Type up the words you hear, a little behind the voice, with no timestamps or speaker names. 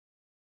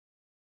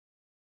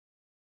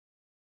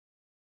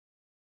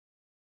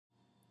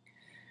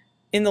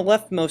In the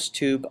leftmost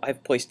tube,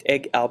 I've placed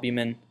egg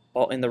albumin,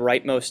 while in the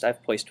rightmost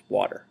I've placed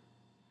water.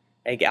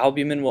 Egg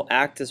albumin will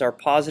act as our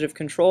positive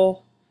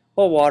control,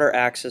 while water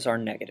acts as our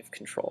negative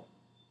control.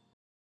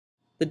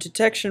 The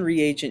detection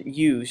reagent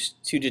used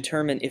to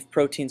determine if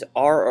proteins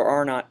are or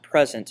are not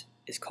present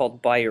is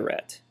called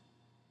Biuret.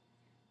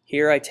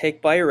 Here I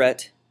take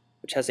Biuret,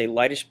 which has a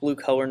lightish blue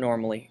color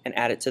normally, and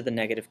add it to the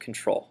negative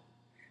control.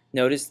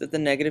 Notice that the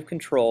negative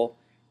control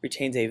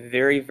retains a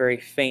very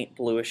faint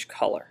bluish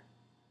color.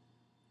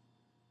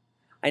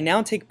 I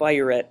now take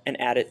Biuret and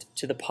add it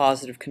to the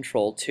positive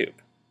control tube.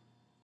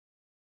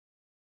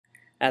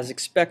 As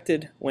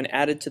expected, when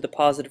added to the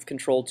positive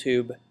control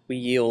tube, we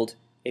yield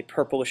a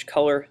purplish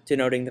color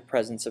denoting the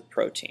presence of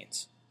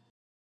proteins.